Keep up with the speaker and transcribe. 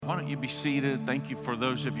don't you be seated? Thank you for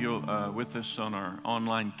those of you with us on our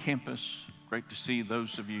online campus. Great to see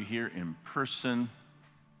those of you here in person.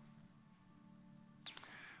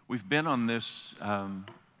 We've been on this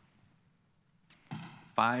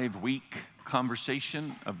 5-week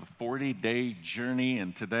conversation of a 40-day journey,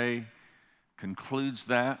 and today concludes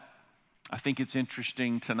that. I think it's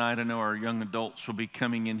interesting tonight. I know our young adults will be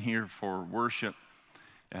coming in here for worship.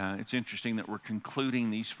 It's interesting that we're concluding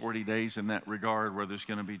these 40 days in that regard, where there's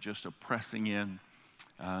going to be just a pressing in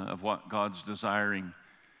of what God's desiring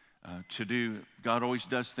to do. God always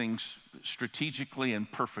does things strategically and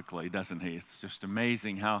perfectly, doesn't He? It's just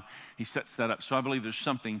amazing how He sets that up. So I believe there's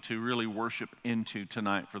something to really worship into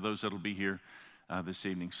tonight for those that will be here this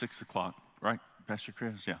evening. 6 o'clock, right, Pastor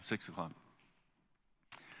Chris? Yeah, 6 o'clock.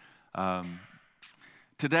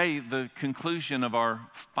 Today, the conclusion of our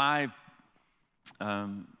 5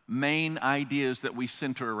 main ideas that we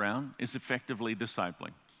center around is effectively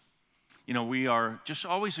discipling. You know, we are just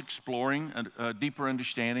always exploring a deeper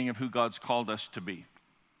understanding of who God's called us to be.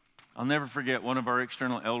 I'll never forget one of our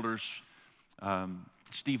external elders,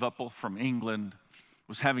 Steve Uppel from England,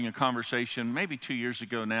 was having a conversation maybe 2 years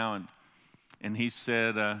ago now, and he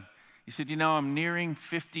said, you know, I'm nearing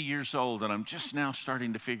 50 years old, and I'm just now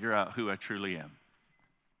starting to figure out who I truly am.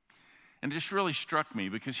 And it just really struck me,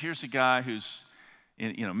 because here's a guy who's,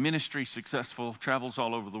 you know, ministry successful, travels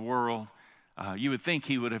all over the world. You would think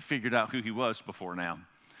he would have figured out who he was before now.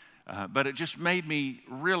 But it just made me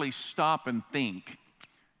really stop and think,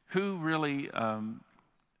 who really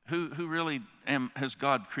has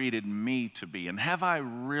God created me to be? And have I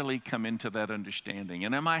really come into that understanding?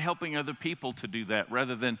 And am I helping other people to do that,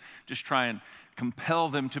 rather than just try and compel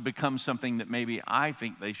them to become something that maybe I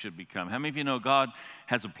think they should become? How many of you know God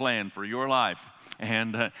has a plan for your life?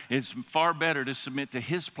 And it's far better to submit to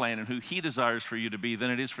His plan and who He desires for you to be than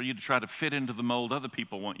it is for you to try to fit into the mold other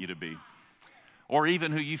people want you to be, or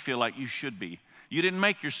even who you feel like you should be. You didn't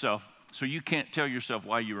make yourself, so you can't tell yourself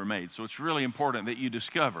why you were made. So it's really important that you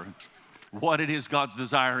discover what it is God's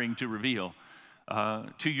desiring to reveal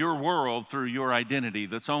to your world through your identity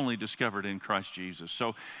that's only discovered in Christ Jesus.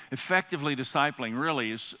 So effectively discipling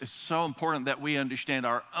really is so important that we understand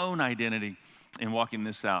our own identity in walking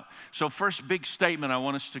this out. So first big statement I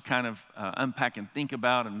want us to kind of unpack and think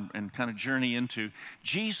about and kind of journey into.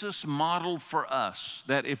 Jesus modeled for us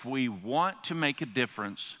that if we want to make a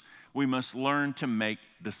difference, we must learn to make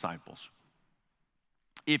disciples.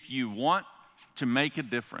 If you want to make a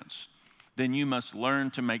difference, then you must learn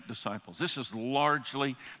to make disciples. This is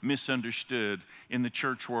largely misunderstood in the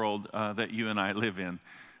church world that you and I live in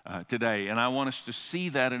today. And I want us to see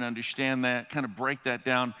that and understand that, kind of break that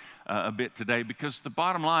down a bit today, because the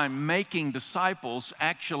bottom line, making disciples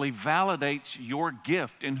actually validates your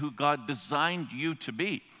gift and who God designed you to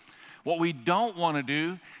be. What we don't want to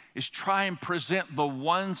do is try and present the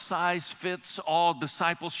one-size-fits-all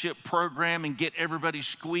discipleship program and get everybody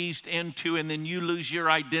squeezed into, and then you lose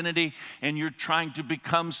your identity and you're trying to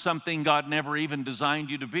become something God never even designed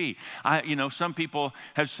you to be. Some people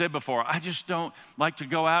have said before, I just don't like to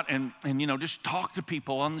go out and just talk to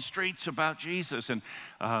people on the streets about Jesus. And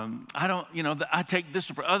I take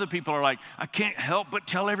this. Other people are like, I can't help but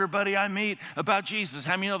tell everybody I meet about Jesus.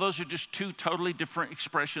 How many know those are just two totally different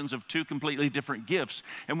expressions of two completely different gifts?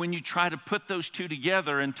 And when you try to put those two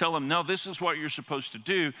together and tell them, no, this is what you're supposed to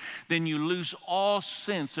do, then you lose all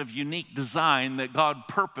sense of unique design that God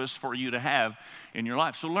purposed for you to have in your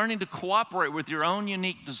life. So learning to cooperate with your own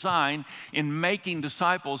unique design in making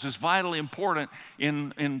disciples is vitally important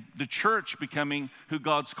in the church becoming who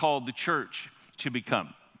God's called the church to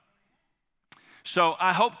become. So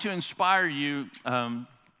I hope to inspire you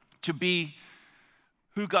to be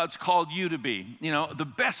who God's called you to be,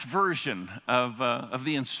 the best version of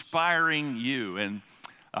the inspiring you. And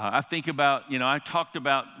I think about, I talked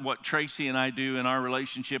about what Tracy and I do in our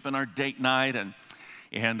relationship and our date night. And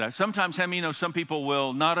sometimes, some people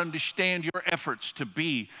will not understand your efforts to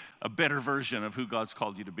be a better version of who God's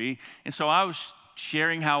called you to be. And so I was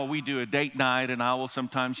sharing how we do a date night, and I will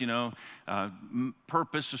sometimes,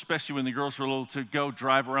 purpose, especially when the girls were little, to go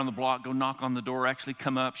drive around the block, go knock on the door, actually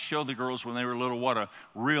come up, show the girls when they were little what a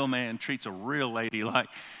real man treats a real lady like.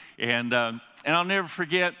 And I'll never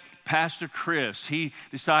forget Pastor Chris. He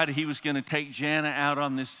decided he was going to take Jana out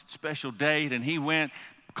on this special date, and he went,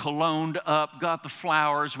 cologned up, got the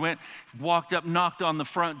flowers, walked up, knocked on the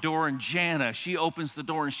front door, and Jana, she opens the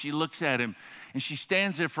door and she looks at him. And she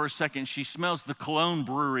stands there for a second. She smells the cologne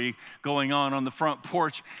brewery going on the front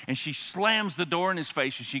porch. And she slams the door in his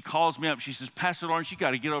face. And she calls me up. She says, Pastor Lawrence, you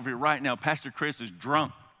got to get over here right now. Pastor Chris is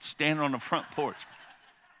drunk, standing on the front porch.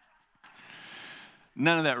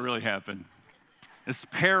 None of that really happened. It's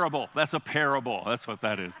parable. That's a parable. That's what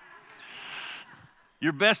that is.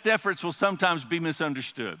 Your best efforts will sometimes be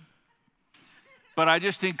misunderstood. But I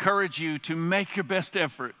just encourage you to make your best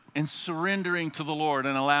effort in surrendering to the Lord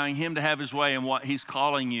and allowing Him to have His way in what He's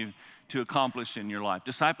calling you to accomplish in your life.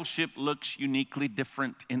 Discipleship looks uniquely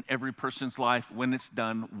different in every person's life when it's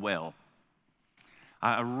done well.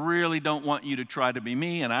 I really don't want you to try to be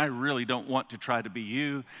me, and I really don't want to try to be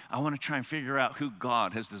you. I want to try and figure out who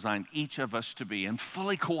God has designed each of us to be and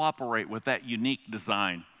fully cooperate with that unique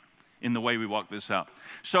design in the way we walk this out.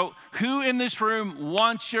 So who in this room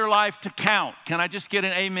wants your life to count? Can I just get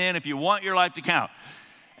an amen if you want your life to count?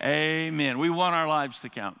 Amen. We want our lives to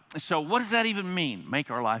count. So what does that even mean, make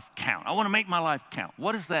our life count? I want to make my life count.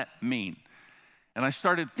 What does that mean? And I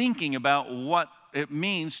started thinking about what it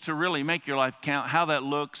means to really make your life count, how that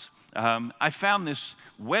looks. I found this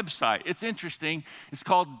website. It's interesting. It's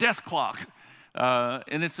called Death Clock.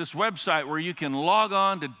 And it's this website where you can log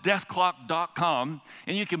on to deathclock.com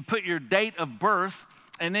and you can put your date of birth,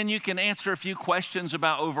 and then you can answer a few questions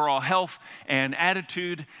about overall health and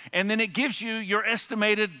attitude, and then it gives you your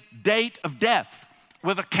estimated date of death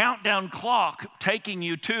with a countdown clock taking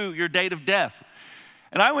you to your date of death.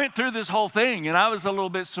 And I went through this whole thing, and I was a little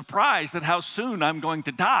bit surprised at how soon I'm going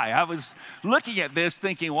to die. I was looking at this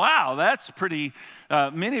thinking, wow, that's pretty,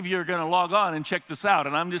 many of you are going to log on and check this out.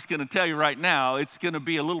 And I'm just going to tell you right now, it's going to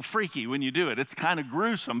be a little freaky when you do it. It's kind of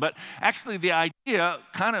gruesome. But actually, the idea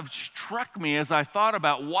kind of struck me as I thought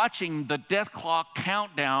about watching the death clock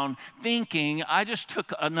countdown, thinking, I just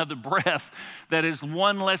took another breath. That is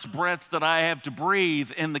one less breath that I have to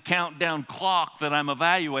breathe in the countdown clock that I'm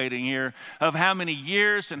evaluating here of how many years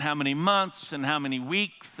and how many months and how many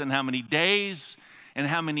weeks and how many days and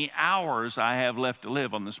how many hours I have left to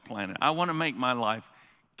live on this planet. I want to make my life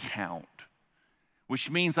count, which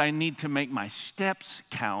means I need to make my steps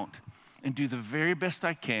count and do the very best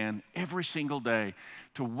I can every single day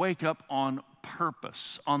to wake up on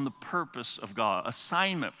purpose, on the purpose of God,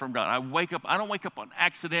 assignment from God. I don't wake up on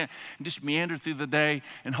accident and just meander through the day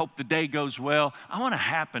and hope the day goes well. I want to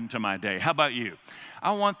happen to my day. How about you?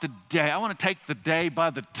 I want to take the day by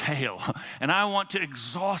the tail, and I want to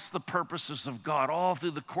exhaust the purposes of God all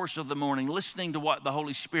through the course of the morning, listening to what the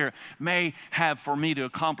Holy Spirit may have for me to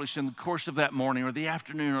accomplish in the course of that morning or the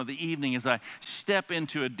afternoon or the evening as I step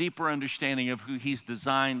into a deeper understanding of who He's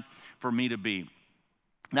designed for me to be.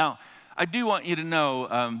 Now, I do want you to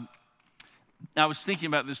know, I was thinking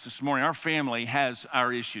about this morning. Our family has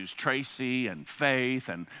our issues. Tracy and Faith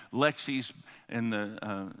and Lexi's in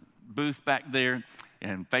the booth back there,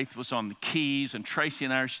 and Faith was on the keys, and Tracy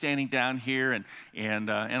and I are standing down here, and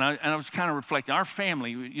I was kind of reflecting. Our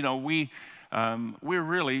family, you know, we're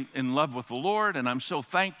really in love with the Lord, and I'm so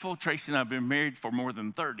thankful. Tracy and I have been married for more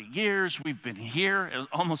than 30 years. We've been here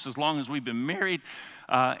almost as long as we've been married,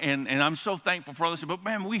 and I'm so thankful for all this. But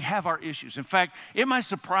man, we have our issues. In fact, it might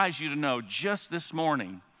surprise you to know, just this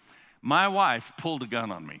morning, my wife pulled a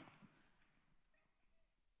gun on me.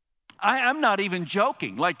 I'm not even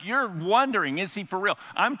joking. Like, you're wondering, is he for real?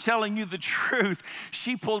 I'm telling you the truth.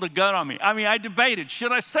 She pulled a gun on me. I mean, I debated,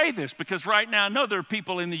 should I say this? Because right now, I know there are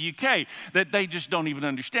people in the UK that they just don't even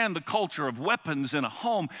understand the culture of weapons in a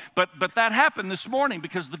home. But that happened this morning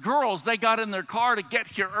because the girls, they got in their car to get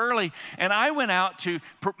here early. And I went out to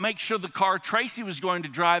make sure the car Tracy was going to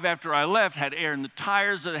drive after I left had air in the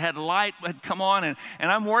tires, it had light had come on. And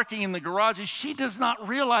I'm working in the garage. And she does not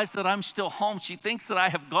realize that I'm still home. She thinks that I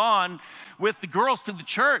have gone with the girls to the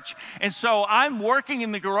church. And so I'm working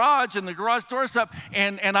in the garage, and the garage door's up,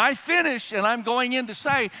 and I finish, and I'm going in to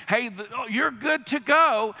say, hey, you're good to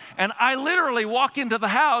go. And I literally walk into the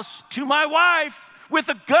house to my wife with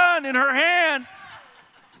a gun in her hand.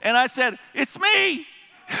 And I said, it's me.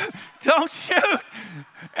 Don't shoot.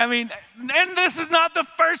 I mean, and this is not the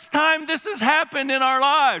first time this has happened in our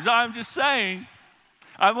lives. I'm just saying.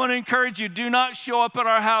 I want to encourage you, do not show up at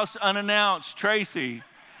our house unannounced. Tracy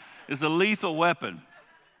is a lethal weapon.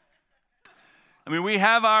 I mean, we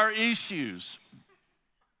have our issues.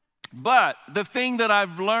 But the thing that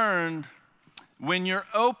I've learned, when you're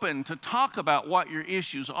open to talk about what your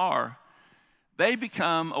issues are, they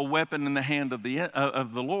become a weapon in the hand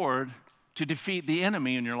of the Lord to defeat the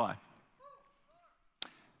enemy in your life.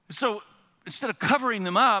 So instead of covering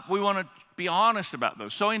them up, we want to be honest about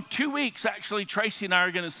those. So in 2 weeks, actually, Tracy and I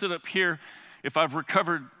are going to sit up here, if I've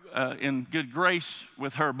recovered in good grace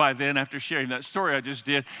with her by then after sharing that story I just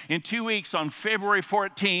did. In 2 weeks, on February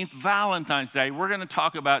 14th, Valentine's Day, we're going to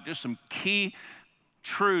talk about just some key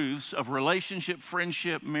truths of relationship,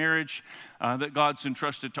 friendship, marriage that God's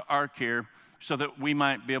entrusted to our care so that we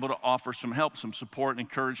might be able to offer some help, some support, and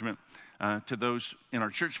encouragement to those in our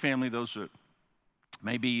church family, those that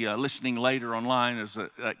maybe listening later online as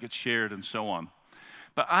that gets shared and so on.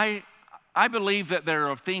 But I believe that there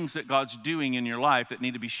are things that God's doing in your life that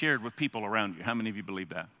need to be shared with people around you. How many of you believe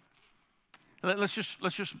that? Let's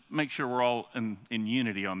just make sure we're all in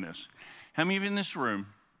unity on this. How many of you in this room,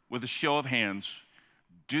 with a show of hands,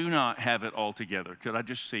 do not have it all together? Could I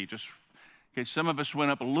just see? Okay, some of us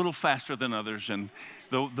went up a little faster than others, and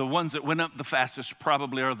the ones that went up the fastest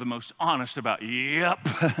probably are the most honest about, yep.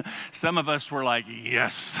 Some of us were like,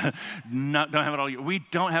 yes, don't have it all. We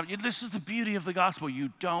don't have it. This is the beauty of the gospel. You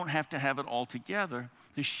don't have to have it all together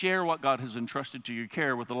to share what God has entrusted to your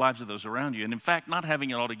care with the lives of those around you. And in fact, not having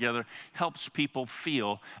it all together helps people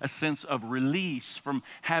feel a sense of release from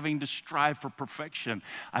having to strive for perfection.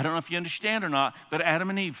 I don't know if you understand or not, but Adam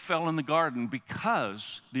and Eve fell in the garden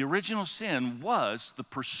because the original sin was the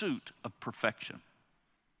pursuit of perfection.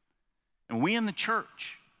 And we in the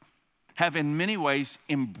church have in many ways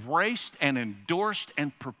embraced and endorsed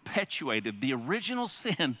and perpetuated the original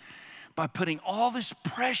sin by putting all this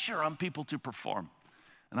pressure on people to perform.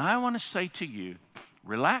 And I want to say to you,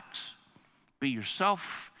 relax, be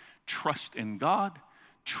yourself, trust in God,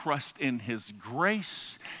 trust in His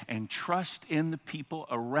grace, and trust in the people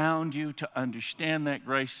around you to understand that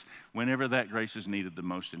grace whenever that grace is needed the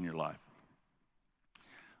most in your life.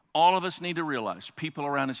 All of us need to realize people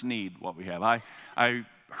around us need what we have. I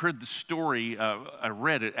heard the story, I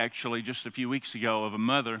read it actually just a few weeks ago, of a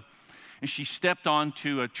mother, and she stepped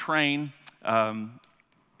onto a train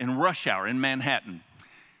in rush hour in Manhattan.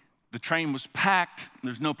 The train was packed.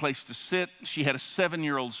 There's no place to sit. She had a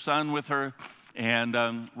 7-year-old son with her,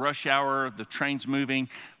 and rush hour, the train's moving.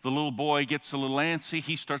 The little boy gets a little antsy.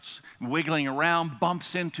 He starts wiggling around,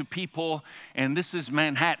 bumps into people, and this is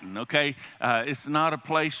Manhattan, okay? It's not a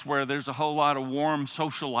place where there's a whole lot of warm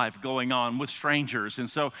social life going on with strangers. And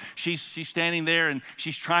so she's standing there, and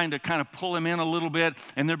she's trying to kind of pull him in a little bit,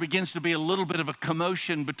 and there begins to be a little bit of a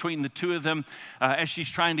commotion between the two of them as she's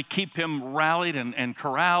trying to keep him rallied and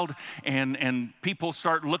corralled, and people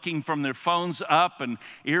start looking from their phones up, and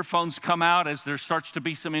earphones come out as there starts to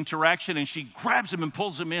be some interaction, and she grabs him and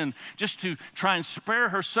pulls him in just to try and spare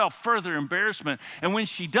herself further embarrassment. And when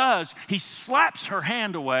she does, he slaps her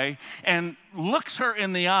hand away and looks her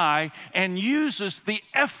in the eye and uses the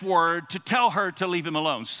F word to tell her to leave him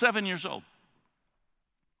alone. 7 years old.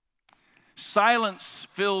 Silence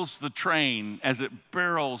fills the train as it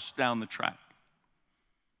barrels down the track.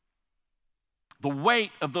 The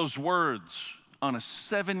weight of those words on a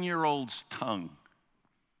 7-year-old's tongue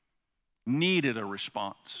needed a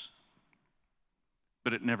response,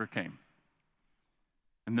 but it never came.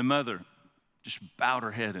 And the mother just bowed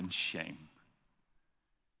her head in shame.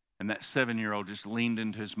 And that 7-year-old just leaned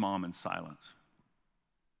into his mom in silence.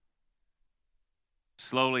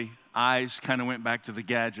 Slowly, eyes kind of went back to the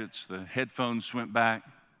gadgets, the headphones went back,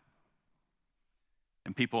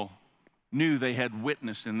 and people knew they had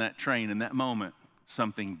witnessed in that train, in that moment,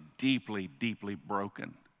 something deeply, deeply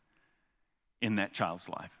broken in that child's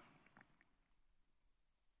life.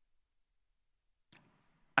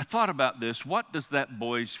 I thought about this. What does that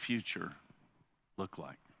boy's future look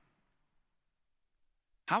like?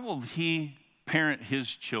 How will he parent his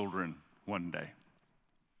children one day?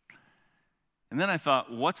 And then I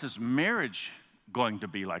thought, what's his marriage going to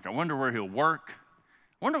be like? I wonder where he'll work.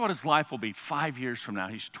 I wonder what his life will be 5 years from now.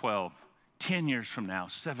 He's 12, 10 years from now,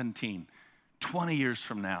 17, 20 years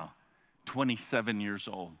from now, 27 years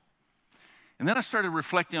old. And then I started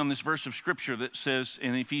reflecting on this verse of Scripture that says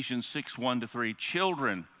in Ephesians 6, 1-3,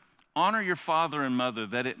 children, honor your father and mother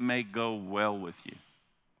that it may go well with you.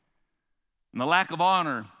 And the lack of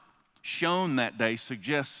honor shown that day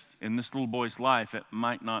suggests in this little boy's life it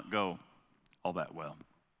might not go all that well.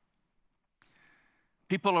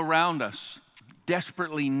 People around us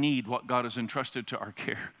desperately need what God has entrusted to our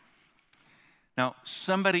care. Now,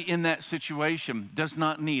 somebody in that situation does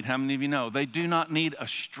not need, how many of you know, they do not need a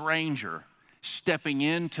stranger stepping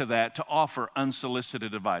into that to offer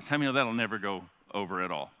unsolicited advice. How many of that'll never go over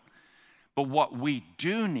at all? But what we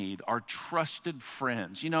do need are trusted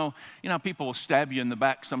friends. You know, people will stab you in the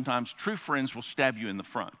back sometimes. True friends will stab you in the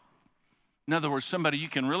front. In other words, somebody you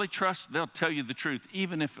can really trust, they'll tell you the truth,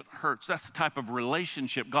 even if it hurts. That's the type of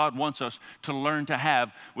relationship God wants us to learn to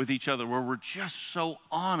have with each other, where we're just so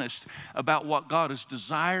honest about what God is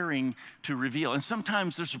desiring to reveal. And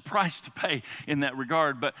sometimes there's a price to pay in that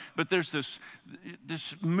regard, but there's this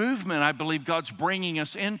movement I believe God's bringing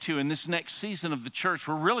us into in this next season of the church.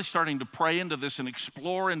 We're really starting to pray into this and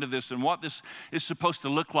explore into this and what this is supposed to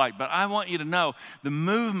look like. But I want you to know the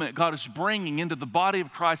movement God is bringing into the body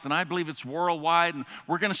of Christ, and I believe it's working Worldwide, and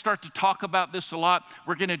we're going to start to talk about this a lot.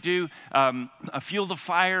 We're going to do a Fuel the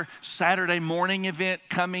Fire Saturday morning event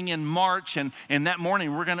coming in March, and that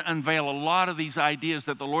morning we're going to unveil a lot of these ideas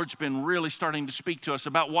that the Lord's been really starting to speak to us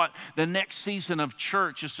about what the next season of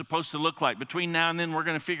church is supposed to look like. Between now and then, we're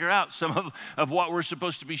going to figure out some of what we're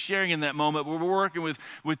supposed to be sharing in that moment. We're working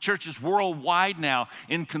with churches worldwide now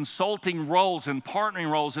in consulting roles and partnering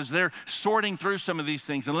roles as they're sorting through some of these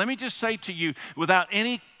things. And let me just say to you, without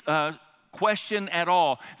any question at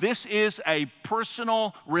all, this is a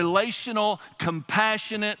personal, relational,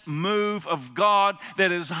 compassionate move of God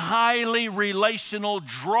that is highly relational,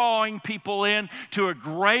 drawing people in to a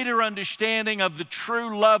greater understanding of the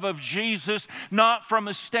true love of Jesus, not from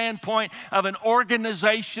a standpoint of an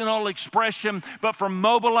organizational expression, but from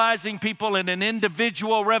mobilizing people in an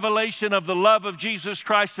individual revelation of the love of Jesus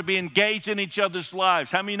Christ to be engaged in each other's lives.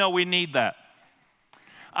 How many know we need that?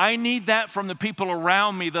 I need that from the people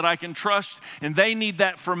around me that I can trust, and they need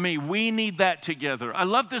that from me. We need that together. I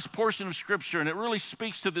love this portion of Scripture, and it really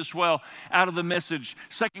speaks to this well out of the Message.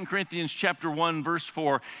 2 Corinthians chapter 1, verse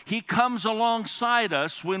 4. He comes alongside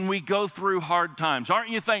us when we go through hard times.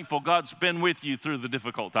 Aren't you thankful God's been with you through the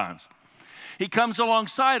difficult times? He comes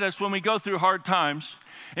alongside us when we go through hard times,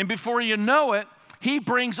 and before you know it, He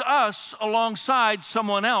brings us alongside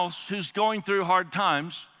someone else who's going through hard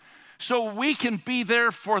times, so we can be there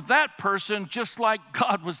for that person just like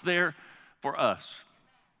God was there for us.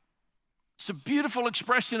 It's a beautiful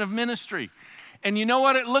expression of ministry. And you know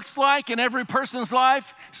what it looks like in every person's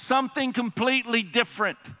life? Something completely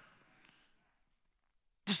different.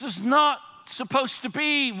 This is not supposed to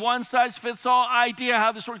be one-size-fits-all idea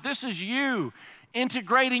how this works. This is you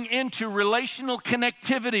integrating into relational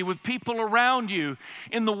connectivity with people around you,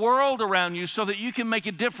 in the world around you, so that you can make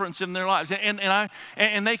a difference in their lives.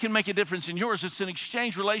 And they can make a difference in yours. It's an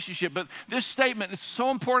exchange relationship. But this statement is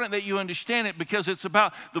so important that you understand it, because it's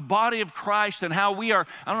about the body of Christ and how we are,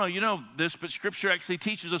 I don't know, you know this, but Scripture actually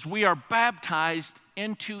teaches us we are baptized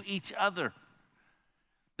into each other.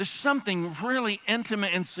 There's something really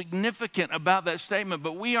intimate and significant about that statement,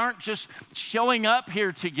 but we aren't just showing up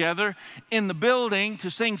here together in the building to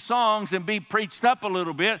sing songs and be preached up a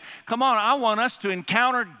little bit. Come on, I want us to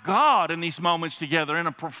encounter God in these moments together in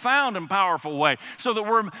a profound and powerful way, so that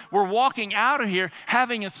we're walking out of here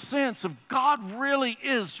having a sense of God really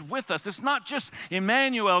is with us. It's not just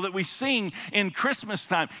Emmanuel that we sing in Christmas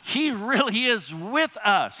time. He really is with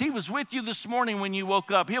us. He was with you this morning when you woke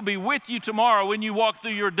up. He'll be with you tomorrow when you walk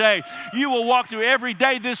through your day. You will walk through every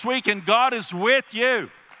day this week, and God is with you.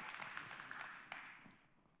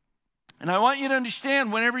 And I want you to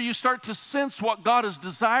understand, whenever you start to sense what God is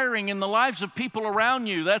desiring in the lives of people around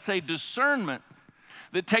you, that's a discernment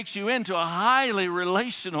that takes you into a highly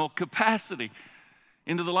relational capacity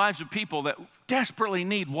into the lives of people that desperately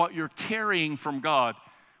need what you're carrying from God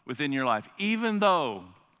within your life. Even though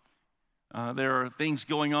there are things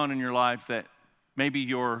going on in your life that maybe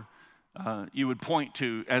you would point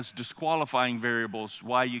to as disqualifying variables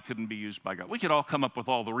why you couldn't be used by God. We could all come up with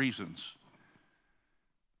all the reasons.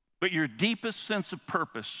 But your deepest sense of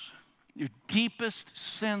purpose,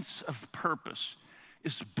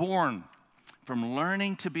 is born from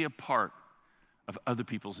learning to be a part of other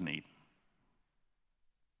people's need.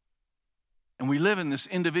 And we live in this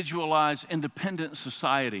individualized, independent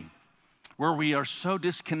society where we are so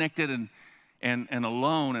disconnected and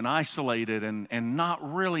alone and isolated and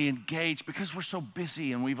not really engaged because we're so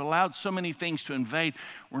busy and we've allowed so many things to invade.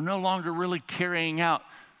 We're no longer really carrying out.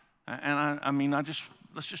 And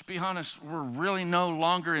let's just be honest. We're really no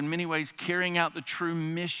longer in many ways carrying out the true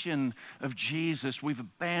mission of Jesus. We've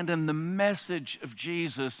abandoned the message of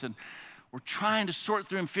Jesus, and we're trying to sort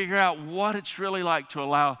through and figure out what it's really like to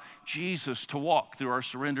allow Jesus to walk through our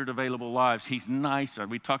surrendered, available lives. He's nicer.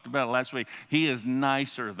 We talked about it last week. He is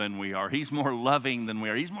nicer than we are. He's more loving than we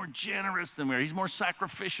are. He's more generous than we are. He's more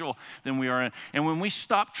sacrificial than we are. And when we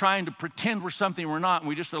stop trying to pretend we're something we're not, and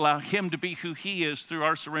we just allow Him to be who He is through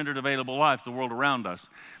our surrendered, available lives, the world around us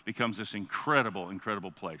becomes this incredible,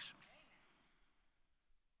 incredible place.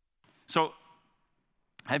 So,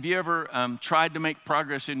 have you ever tried to make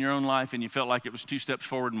progress in your own life and you felt like it was 2 steps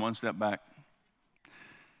forward and 1 step back?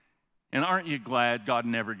 And aren't you glad God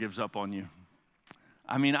never gives up on you?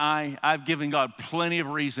 I mean, I've given God plenty of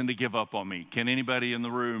reason to give up on me. Can anybody in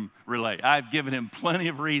the room relate? I've given Him plenty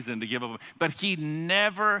of reason to give up on me. But He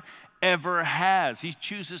never, ever has. He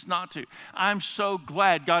chooses not to. I'm so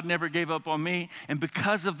glad God never gave up on me. And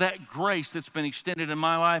because of that grace that's been extended in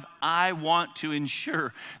my life, I want to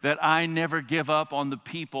ensure that I never give up on the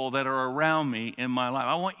people that are around me in my life.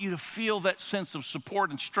 I want you to feel that sense of support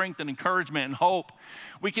and strength and encouragement and hope.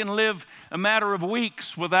 We can live a matter of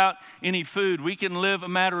weeks without any food. We can live a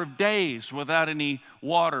matter of days without any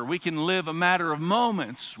water. We can live a matter of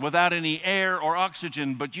moments without any air or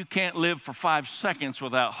oxygen, but you can't live for 5 seconds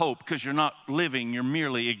without hope because you're not living, you're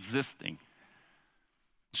merely existing.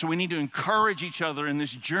 So we need to encourage each other in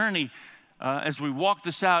this journey as we walk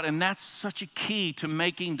this out, and that's such a key to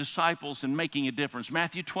making disciples and making a difference.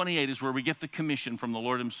 Matthew 28 is where we get the commission from the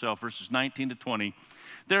Lord himself, verses 19 to 20.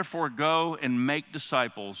 Therefore, go and make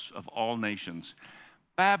disciples of all nations,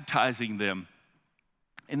 baptizing them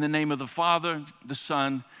in the name of the Father, the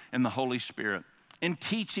Son, and the Holy Spirit, and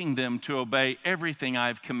teaching them to obey everything I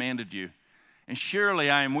have commanded you. And surely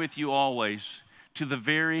I am with you always to the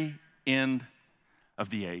very end of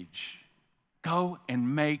the age. Go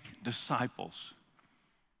and make disciples.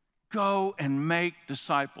 Go and make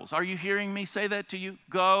disciples. Are you hearing me say that to you?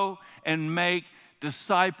 Go and make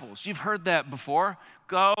disciples. You've heard that before.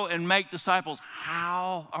 Go and make disciples.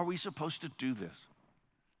 How are we supposed to do this?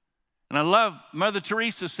 And I love, Mother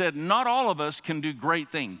Teresa said, not all of us can do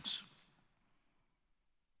great things,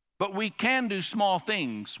 but we can do small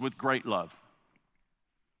things with great love.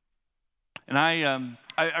 And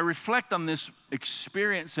I reflect on this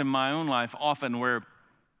experience in my own life often where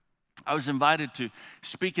I was invited to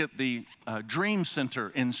speak at the Dream Center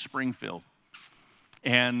in Springfield.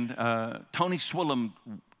 And Tony Swillam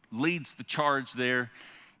leads the charge there.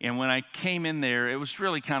 And when I came in there, it was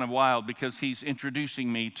really kind of wild because he's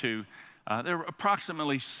introducing me to, there were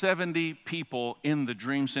approximately 70 people in the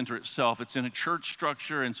Dream Center itself. It's in a church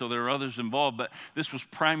structure, and so there are others involved, but this was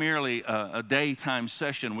primarily a daytime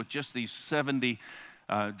session with just these 70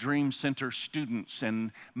 Dream Center students,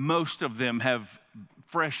 and most of them have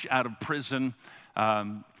fresh out of prison.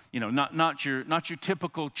 Not your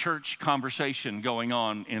typical church conversation going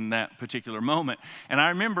on in that particular moment. And I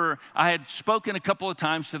remember I had spoken a couple of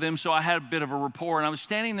times to them, so I had a bit of a rapport. And I was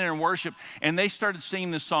standing there in worship, and they started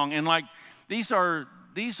singing this song. And like these are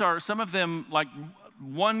some of them, like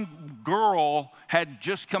one girl had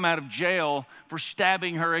just come out of jail for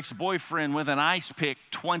stabbing her ex-boyfriend with an ice pick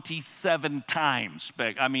 27 times.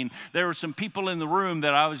 I mean, there were some people in the room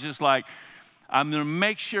that I was just like, I'm going to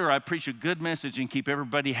make sure I preach a good message and keep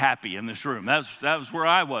everybody happy in this room. That was where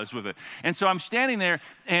I was with it. And so I'm standing there,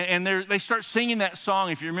 and they start singing that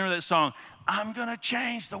song. If you remember that song, I'm going to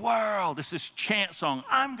change the world. It's this chant song,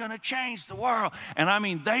 I'm going to change the world. And I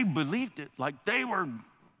mean, they believed it. Like they were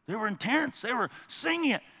intense. They were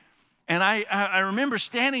singing it. And I remember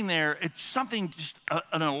standing there. It's something, just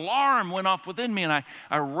an alarm went off within me, and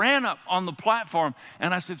I ran up on the platform,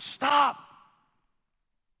 and I said, stop.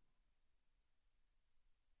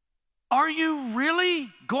 Are you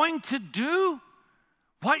really going to do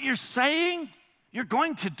what you're saying you're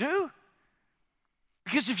going to do?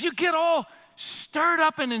 Because if you get all stirred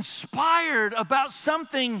up and inspired about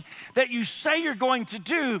something that you say you're going to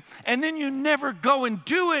do, and then you never go and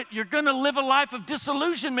do it, you're going to live a life of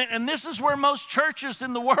disillusionment. And this is where most churches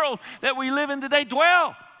in the world that we live in today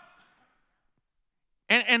dwell.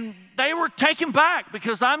 And they were taken back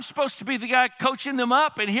because I'm supposed to be the guy coaching them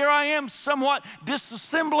up, and here I am somewhat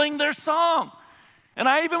disassembling their song. And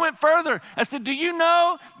I even went further. I said, do you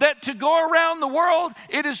know that to go around the world,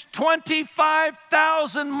 it is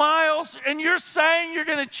 25,000 miles, and you're saying you're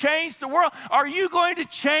going to change the world? Are you going to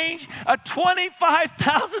change a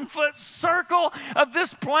 25,000-foot circle of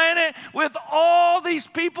this planet with all these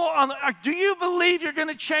people on? Do you believe you're going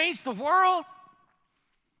to change the world?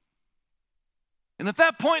 And at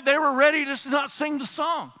that point, they were ready just to not sing the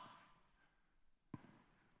song.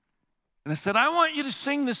 And I said, I want you to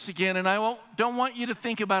sing this again, and I don't want you to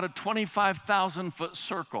think about a 25,000-foot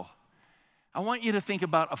circle. I want you to think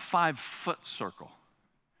about a 5-foot circle.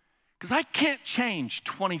 Because I can't change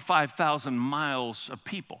 25,000 miles of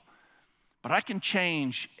people, but I can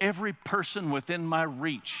change every person within my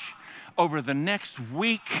reach over the next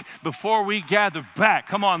week before we gather back.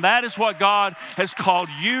 Come on, that is what God has called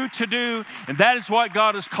you to do, and that is what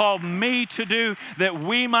God has called me to do, that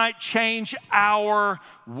we might change our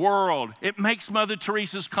world. It makes Mother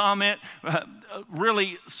Teresa's comment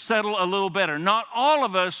really settle a little better. Not all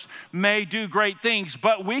of us may do great things,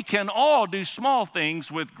 but we can all do small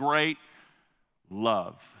things with great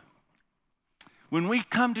love. When we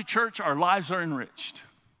come to church, our lives are enriched.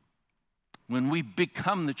 When we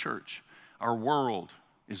become the church, our world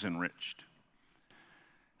is enriched.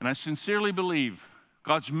 And I sincerely believe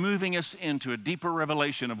God's moving us into a deeper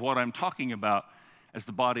revelation of what I'm talking about as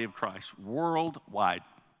the body of Christ, worldwide.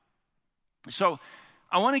 So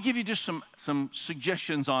I want to give you just some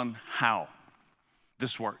suggestions on how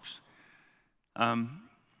this works.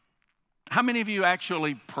 How many of you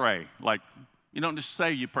actually pray? Like, you don't just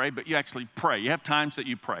say you pray, but you actually pray. You have times that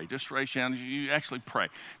you pray. Just raise your hand, you actually pray.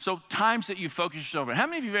 So times that you focus yourself on. How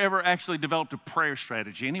many of you have ever actually developed a prayer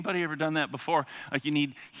strategy? Anybody ever done that before? Like you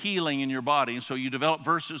need healing in your body, and so you develop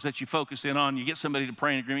verses that you focus in on. You get somebody to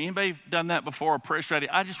pray in agreement. Anybody done that before, a prayer strategy?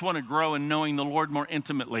 I just want to grow in knowing the Lord more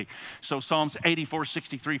intimately. So Psalms 84,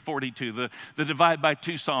 63, 42, the divide by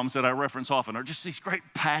two Psalms that I reference often are just these great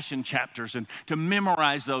passion chapters, and to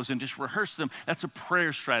memorize those and just rehearse them, that's a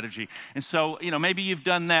prayer strategy. And so, maybe you've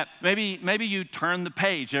done that. Maybe you turn the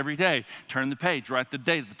page every day. Turn the page, write the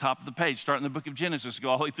date at the top of the page. Start in the book of Genesis, go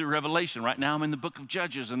all the way through Revelation. Right now I'm in the book of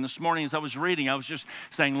Judges. And this morning as I was reading, I was just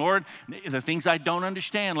saying, Lord, the things I don't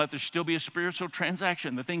understand, let there still be a spiritual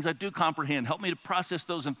transaction. The things I do comprehend, help me to process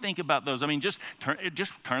those and think about those. Just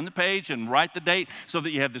turn the page and write the date so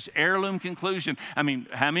that you have this heirloom conclusion. How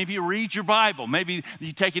many of you read your Bible? Maybe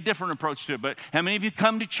you take a different approach to it, but how many of you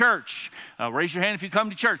come to church? Raise your hand if you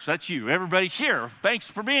come to church. That's you. Everybody here. Thanks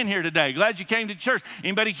for being here today. Glad you came to church.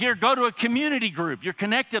 Anybody here, go to a community group. You're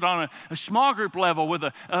connected on a small group level with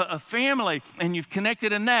a family, and you've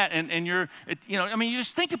connected in that. And you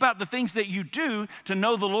just think about the things that you do to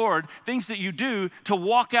know the Lord, things that you do to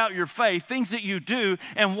walk out your faith, things that you do,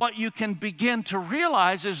 and what you can begin to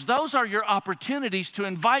realize is those are your opportunities to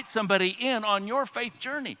invite somebody in on your faith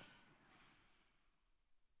journey.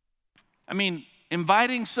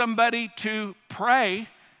 Inviting somebody to pray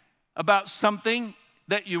about something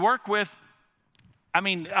that you work with,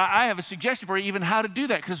 I have a suggestion for you even how to do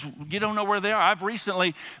that, because you don't know where they are. I've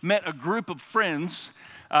recently met a group of friends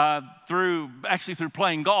through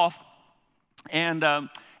playing golf, and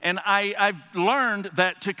I've learned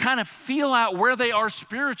that to kind of feel out where they are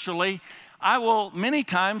spiritually, I will many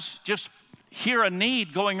times just hear a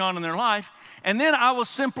need going on in their life, and then I will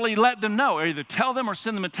simply let them know, or either tell them or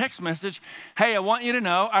send them a text message. Hey, I want you to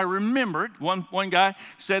know, I remembered, one guy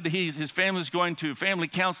said that his family was going to family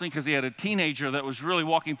counseling because he had a teenager that was really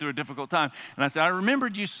walking through a difficult time. And I said, I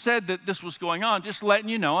remembered you said that this was going on, just letting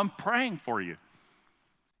you know I'm praying for you.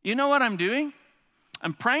 You know what I'm doing?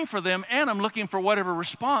 I'm praying for them, and I'm looking for whatever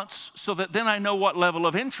response so that then I know what level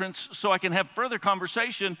of entrance so I can have further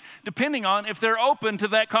conversation depending on if they're open to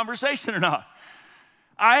that conversation or not.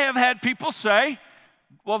 I have had people say,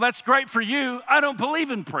 well, that's great for you. I don't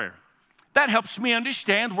believe in prayer. That helps me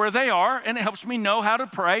understand where they are, and it helps me know how to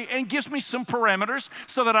pray and gives me some parameters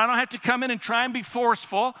so that I don't have to come in and try and be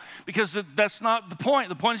forceful, because that's not the point.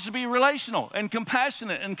 The point is to be relational and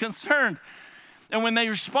compassionate and concerned. And when they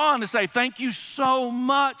respond to say, thank you so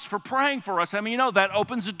much for praying for us, that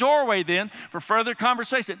opens a doorway then for further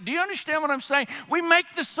conversation. Do you understand what I'm saying? We make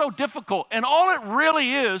this so difficult, and all it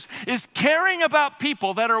really is caring about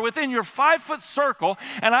people that are within your 5-foot circle.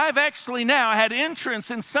 And I've actually now had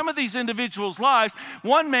entrance in some of these individuals' lives.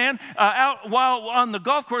 One man, out while on the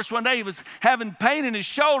golf course one day, he was having pain in his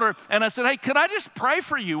shoulder, and I said, hey, could I just pray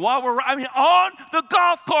for you while on the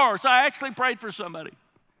golf course? I actually prayed for somebody.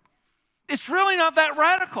 It's really not that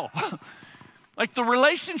radical. Like the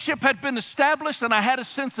relationship had been established and I had a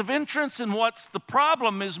sense of entrance, and what's the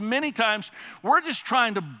problem is many times we're just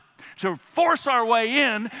trying to force our way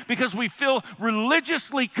in because we feel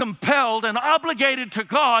religiously compelled and obligated to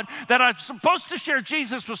God that I'm supposed to share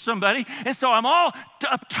Jesus with somebody, and so I'm all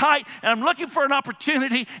uptight and I'm looking for an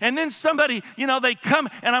opportunity, and then somebody, they come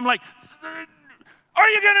and I'm like, are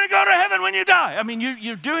you going to go to heaven when you die?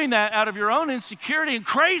 You're doing that out of your own insecurity and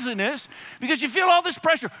craziness because you feel all this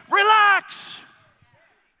pressure. Relax.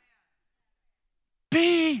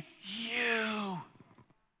 Be you.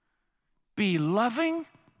 Be loving.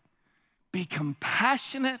 Be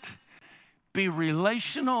compassionate. Be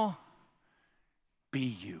relational.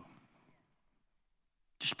 Be you.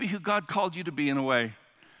 Just be who God called you to be in a way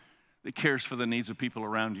that cares for the needs of people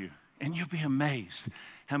around you. And you'll be amazed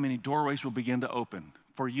how many doorways will begin to open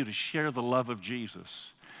for you to share the love of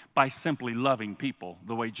Jesus by simply loving people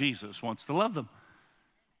the way Jesus wants to love them.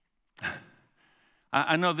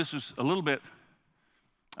 I know this is a little bit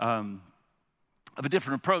of a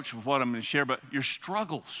different approach of what I'm going to share, but your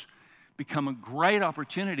struggles become a great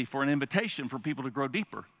opportunity for an invitation for people to grow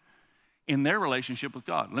deeper in their relationship with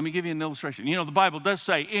God. Let me give you an illustration. The Bible does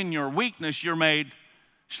say, in your weakness, you're made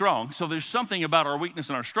strong. So there's something about our weakness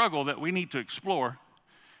and our struggle that we need to explore.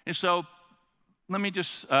 And so let me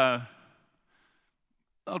just, I'll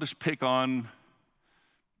just pick on,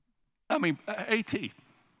 AT. He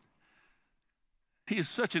is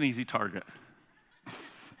such an easy target.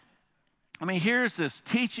 I mean, here's this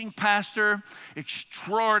teaching pastor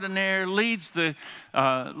extraordinaire, leads the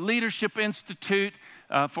Leadership Institute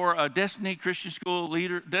for a Destiny Christian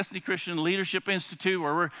Destiny Christian Leadership Institute,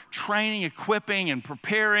 where we're training, equipping, and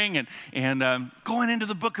preparing, and going into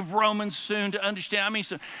the book of Romans soon to understand. I mean,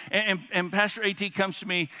 and Pastor A.T. comes to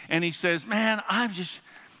me and he says, "Man, I just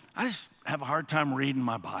have a hard time reading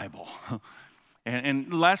my Bible."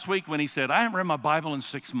 and last week when he said, "I haven't read my Bible in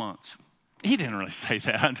 6 months," he didn't really say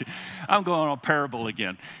that. I'm going on parable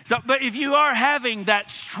again. But if you are having that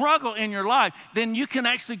struggle in your life, then you can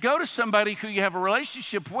actually go to somebody who you have a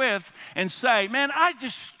relationship with and say, "Man,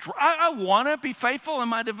 I want to be faithful in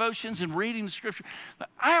my devotions and reading the Scripture.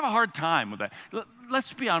 I have a hard time with that."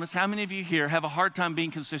 Let's be honest. How many of you here have a hard time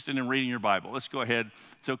being consistent in reading your Bible? Let's go ahead.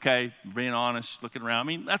 It's okay. Being honest, looking around. I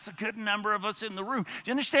mean, that's a good number of us in the room. Do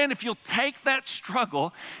you understand? If you'll take that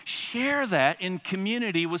struggle, share that in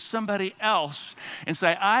community with somebody else and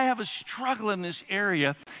say, "I have a struggle in this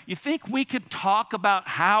area." You think we could talk about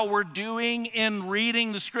how we're doing in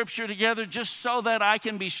reading the Scripture together just so that I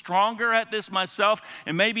can be stronger at this myself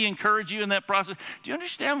and maybe encourage you in that process? Do you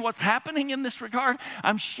understand what's happening in this regard?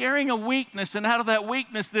 I'm sharing a weakness, and out of that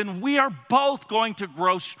weakness, then we are both going to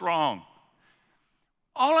grow strong.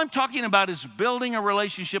 All I'm talking about is building a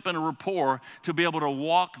relationship and a rapport to be able to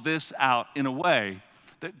walk this out in a way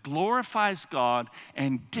that glorifies God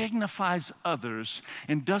and dignifies others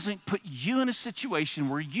and doesn't put you in a situation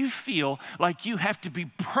where you feel like you have to be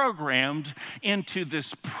programmed into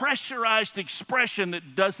this pressurized expression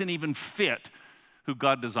that doesn't even fit who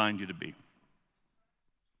God designed you to be.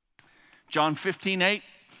 John 15:8.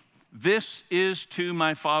 "This is to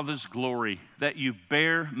my Father's glory, that you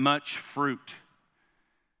bear much fruit."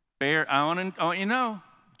 I want you to know,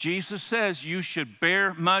 Jesus says you should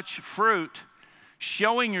bear much fruit,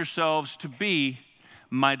 showing yourselves to be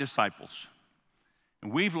my disciples.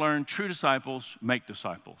 And we've learned true disciples make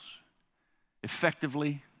disciples,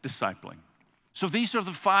 effectively discipling. So these are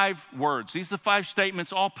the 5 words. These are the 5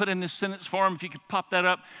 statements all put in this sentence form. If you could pop that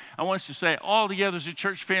up, I want us to say it all together as a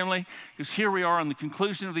church family, because here we are on the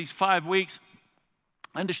conclusion of these 5 weeks,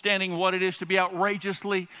 understanding what it is to be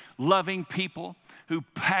outrageously loving people who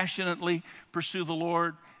passionately pursue the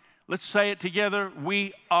Lord. Let's say it together.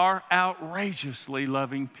 We are outrageously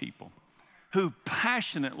loving people who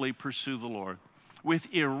passionately pursue the Lord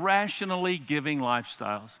with irrationally giving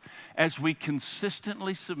lifestyles as we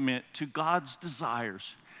consistently submit to God's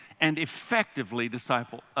desires and effectively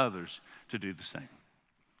disciple others to do the same.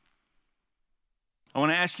 I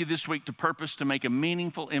want to ask you this week to purpose to make a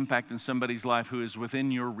meaningful impact in somebody's life who is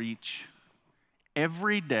within your reach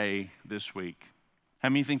every day this week. How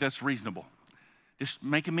many think that's reasonable? Just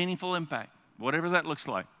make a meaningful impact, whatever that looks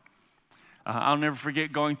like. I'll never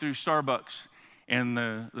forget going through Starbucks, and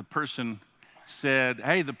the person said,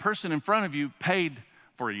 "Hey, the person in front of you paid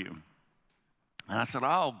for you." And I said,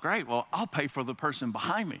 "Oh, great. Well, I'll pay for the person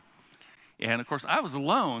behind me." And of course, I was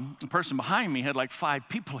alone. The person behind me had like 5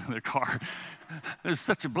 people in their car. It was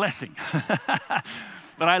such a blessing.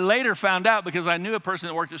 But I later found out, because I knew a person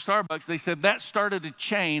that worked at Starbucks, they said that started a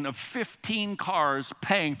chain of 15 cars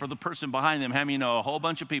paying for the person behind them. How many know a whole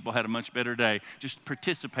bunch of people had a much better day just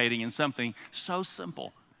participating in something so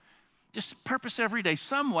simple? Just purpose every day,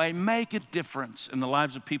 some way, make a difference in the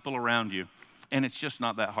lives of people around you. And it's just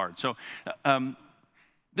not that hard. So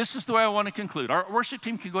this is the way I want to conclude. Our worship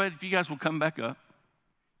team can go ahead if you guys will come back up.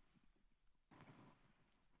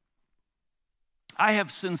 I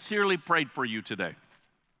have sincerely prayed for you today.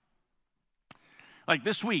 Like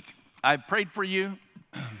this week, I prayed for you.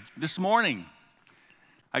 This morning,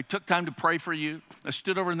 I took time to pray for you. I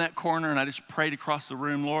stood over in that corner and I just prayed across the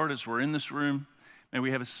room. Lord, as we're in this room, may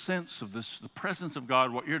we have a sense of this, the presence of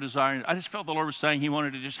God, what you're desiring. I just felt the Lord was saying he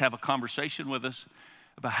wanted to just have a conversation with us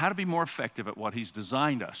about how to be more effective at what he's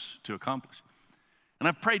designed us to accomplish. And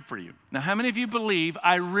I've prayed for you. Now, how many of you believe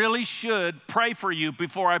I really should pray for you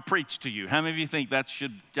before I preach to you? How many of you think that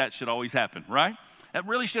should always happen, right? That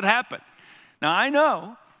really should happen. Now, I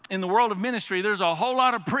know in the world of ministry, there's a whole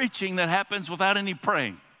lot of preaching that happens without any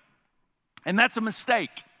praying. And that's a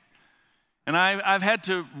mistake. And I've had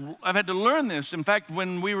to learn this. In fact,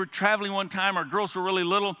 when we were traveling one time, our girls were really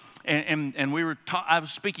little, and I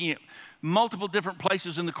was speaking at multiple different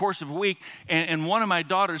places in the course of a week, and one of my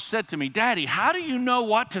daughters said to me, "Daddy, how do you know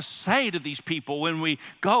what to say to these people when we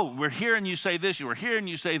go? We're hearing you say this, we're hearing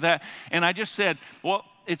you say that." And I just said, well,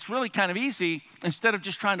 it's really kind of easy. Instead of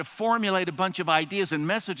just trying to formulate a bunch of ideas and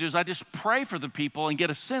messages, I just pray for the people and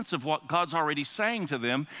get a sense of what God's already saying to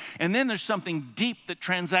them. And then there's something deep that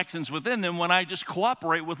transactions within them when I just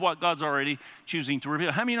cooperate with what God's already choosing to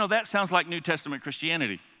reveal. How many know that sounds like New Testament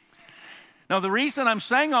Christianity? Now, the reason I'm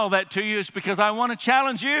saying all that to you is because I want to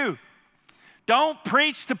challenge you. Don't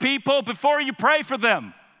preach to people before you pray for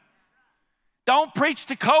them. Don't preach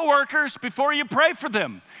to coworkers before you pray for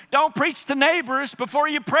them. Don't preach to neighbors before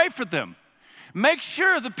you pray for them. Make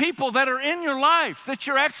sure the people that are in your life, that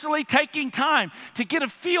you're actually taking time to get a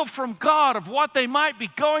feel from God of what they might be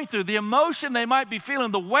going through, the emotion they might be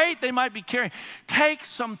feeling, the weight they might be carrying. Take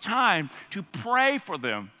some time to pray for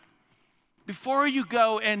them before you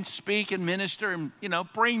go and speak and minister and,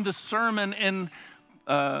 bring the sermon in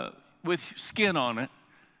with skin on it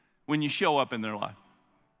when you show up in their life.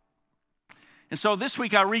 And so this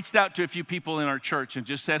week I reached out to a few people in our church and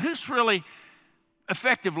just said, who's really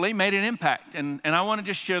effectively made an impact? And I want to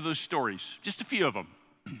just share those stories, just a few of them.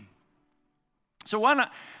 So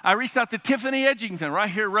I reached out to Tiffany Edgington right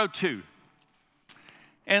here, row 2.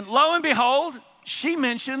 And lo and behold, she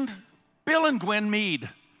mentioned Bill and Gwen Mead.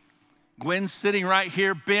 Gwen's sitting right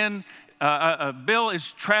here. Bill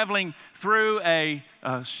is traveling through a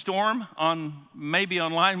storm maybe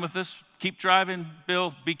online with us. Keep driving,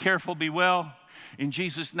 Bill. Be careful, be well. In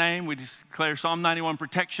Jesus' name, we declare Psalm 91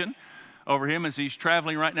 protection over him as he's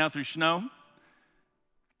traveling right now through snow.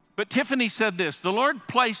 But Tiffany said this: the Lord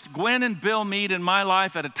placed Gwen and Bill Mead in my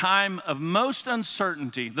life at a time of most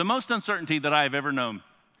uncertainty, the most uncertainty that I have ever known.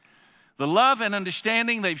 The love and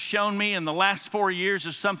understanding they've shown me in the last 4 years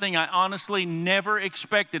is something I honestly never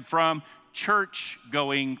expected from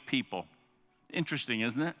church-going people. Interesting,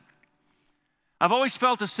 isn't it? I've always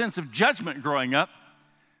felt a sense of judgment growing up,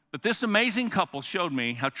 but this amazing couple showed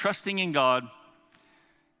me how trusting in God,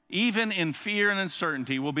 even in fear and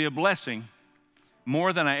uncertainty, will be a blessing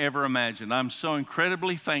more than I ever imagined. I'm so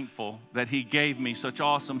incredibly thankful that He gave me such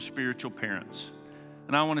awesome spiritual parents.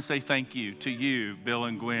 And I want to say thank you to you, Bill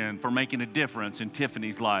and Gwen, for making a difference in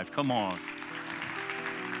Tiffany's life. Come on.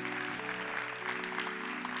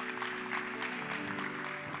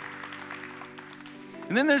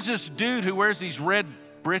 And then there's this dude who wears these red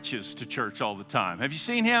breeches to church all the time. Have you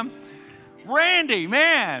seen him? Randy,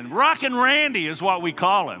 man, Rockin' Randy is what we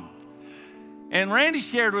call him. And Randy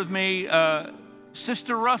shared with me,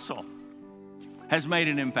 Sister Russell has made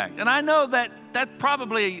an impact. And I know that that's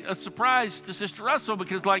probably a surprise to Sister Russell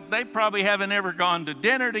because they probably haven't ever gone to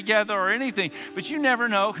dinner together or anything, but you never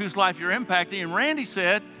know whose life you're impacting. And Randy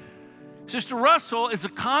said, Sister Russell is a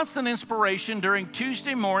constant inspiration during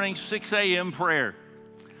Tuesday morning 6 a.m. prayer.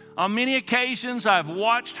 On many occasions, I've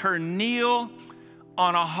watched her kneel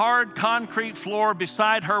on a hard concrete floor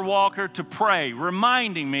beside her walker to pray,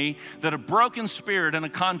 reminding me that a broken spirit and a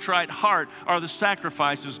contrite heart are the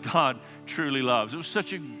sacrifices God truly loves. It was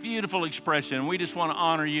such a beautiful expression, and we just want to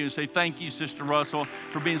honor you and say thank you, Sister Russell,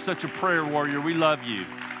 for being such a prayer warrior. We love you.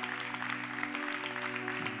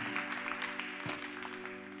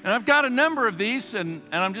 And I've got a number of these, and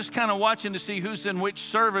I'm just kind of watching to see who's in which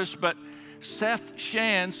service, but Seth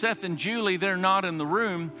and Julie, they're not in the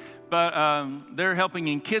room, but they're helping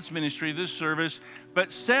in kids ministry this service.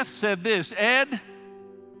 But Seth said this: Ed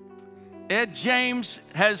James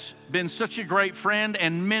has been such a great friend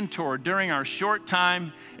and mentor during our short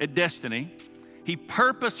time at Destiny. He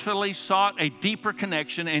purposefully sought a deeper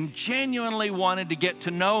connection and genuinely wanted to get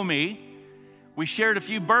to know me. We shared a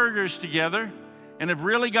few burgers together and have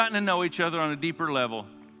really gotten to know each other on a deeper level.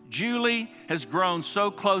 Julie has grown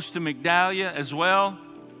so close to Migdalia as well,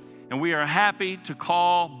 and we are happy to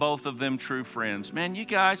call both of them true friends. Man, you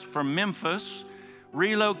guys from Memphis,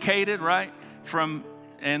 relocated, right?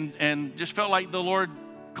 And just felt like the Lord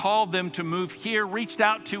called them to move here, reached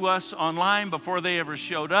out to us online before they ever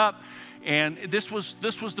showed up. And this was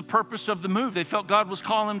the purpose of the move. They felt God was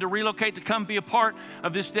calling them to relocate, to come be a part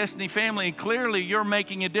of this Destiny family. And clearly you're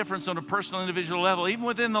making a difference on a personal, individual level, even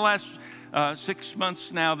within the last 6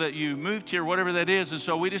 months now that you moved here, whatever that is. And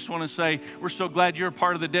so we just want to say we're so glad you're a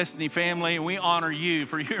part of the Destiny family, and we honor you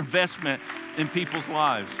for your investment in people's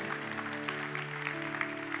lives.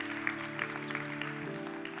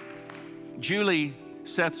 Julie,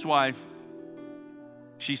 Seth's wife,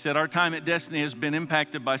 she said, our time at Destiny has been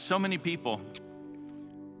impacted by so many people.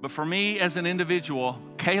 But for me as an individual,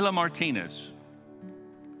 Kayla Martinez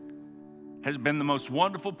has been the most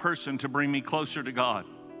wonderful person to bring me closer to God.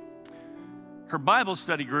 Her Bible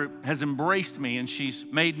study group has embraced me, and she's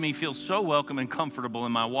made me feel so welcome and comfortable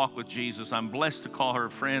in my walk with Jesus. I'm blessed to call her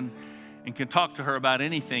a friend and can talk to her about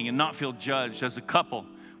anything and not feel judged. As a couple,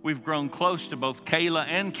 we've grown close to both Kayla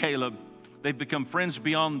and Caleb. They've become friends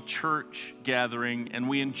beyond church gathering, and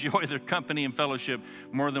we enjoy their company and fellowship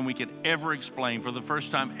more than we could ever explain. For the first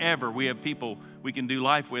time ever, we have people we can do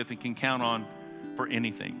life with and can count on for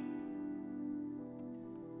anything.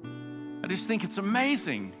 I just think it's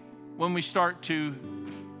amazing when we start to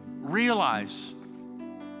realize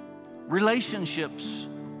relationships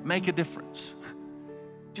make a difference.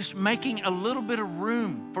 Just making a little bit of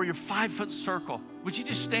room for your 5-foot circle. Would you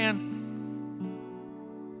just stand?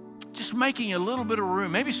 Just making a little bit of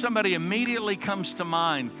room. Maybe somebody immediately comes to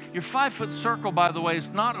mind. Your 5-foot circle, by the way,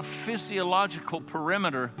 is not a physiological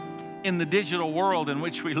perimeter in the digital world in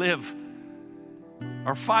which we live.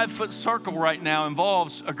 Our 5-foot circle right now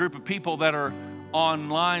involves a group of people that are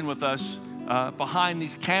online with us behind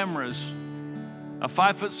these cameras. A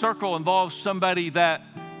 5-foot circle involves somebody that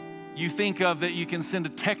you think of that you can send a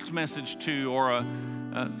text message to, or a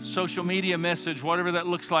social media message, whatever that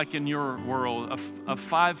looks like in your world. A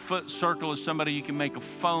 5-foot circle is somebody you can make a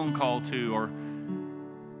phone call to, or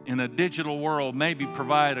in a digital world, maybe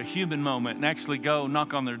provide a human moment and actually go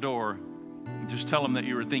knock on their door and just tell them that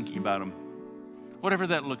you were thinking about them. Whatever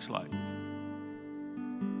that looks like.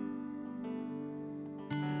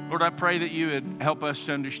 Lord, I pray that you would help us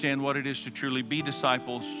to understand what it is to truly be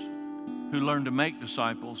disciples who learn to make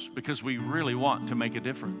disciples, because we really want to make a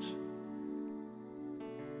difference.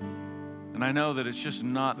 And I know that it's just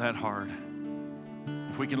not that hard.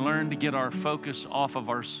 If we can learn to get our focus off of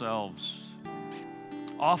ourselves,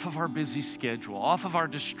 off of our busy schedule, off of our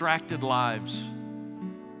distracted lives,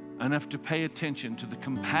 enough to pay attention to the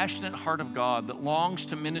compassionate heart of God that longs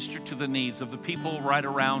to minister to the needs of the people right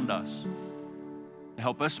around us, to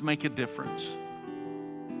help us make a difference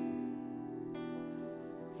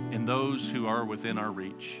in those who are within our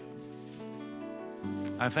reach.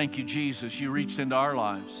 I thank you, Jesus, you reached into our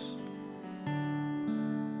lives.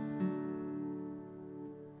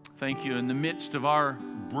 Thank you, in the midst of our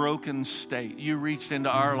broken state, you reached into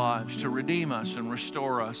our lives to redeem us and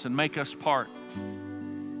restore us and make us part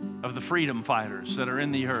of the freedom fighters that are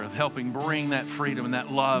in the earth, helping bring that freedom and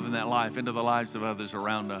that love and that life into the lives of others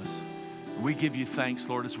around us. We give you thanks,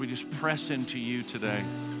 Lord, as we just press into you today.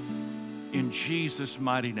 In Jesus'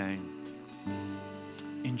 mighty name.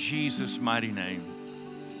 In Jesus' mighty name.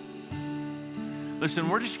 Listen,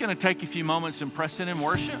 we're just going to take a few moments and press in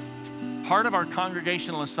worship. Part of our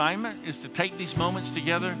congregational assignment is to take these moments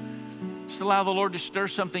together, just allow the Lord to stir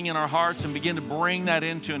something in our hearts and begin to bring that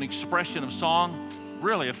into an expression of song.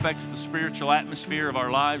 Really affects the spiritual atmosphere of our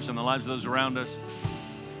lives and the lives of those around us.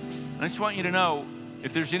 And I just want you to know,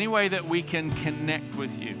 if there's any way that we can connect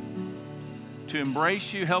with you, to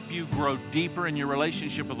embrace you, help you grow deeper in your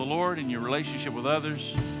relationship with the Lord and your relationship with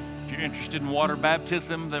others. If you're interested in water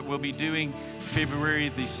baptism that we'll be doing February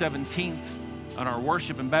the 17th on our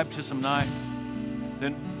worship and baptism night,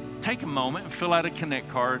 then take a moment and fill out a Connect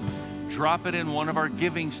card. Drop it in one of our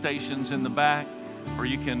giving stations in the back, or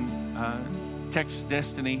you can text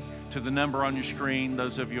Destiny to the number on your screen,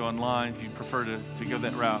 those of you online, if you prefer to go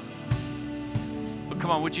that route. But come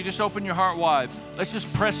on, would you just open your heart wide? Let's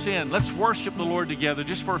just press in. Let's worship the Lord together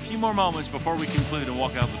just for a few more moments before we conclude and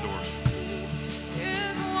walk out the doors.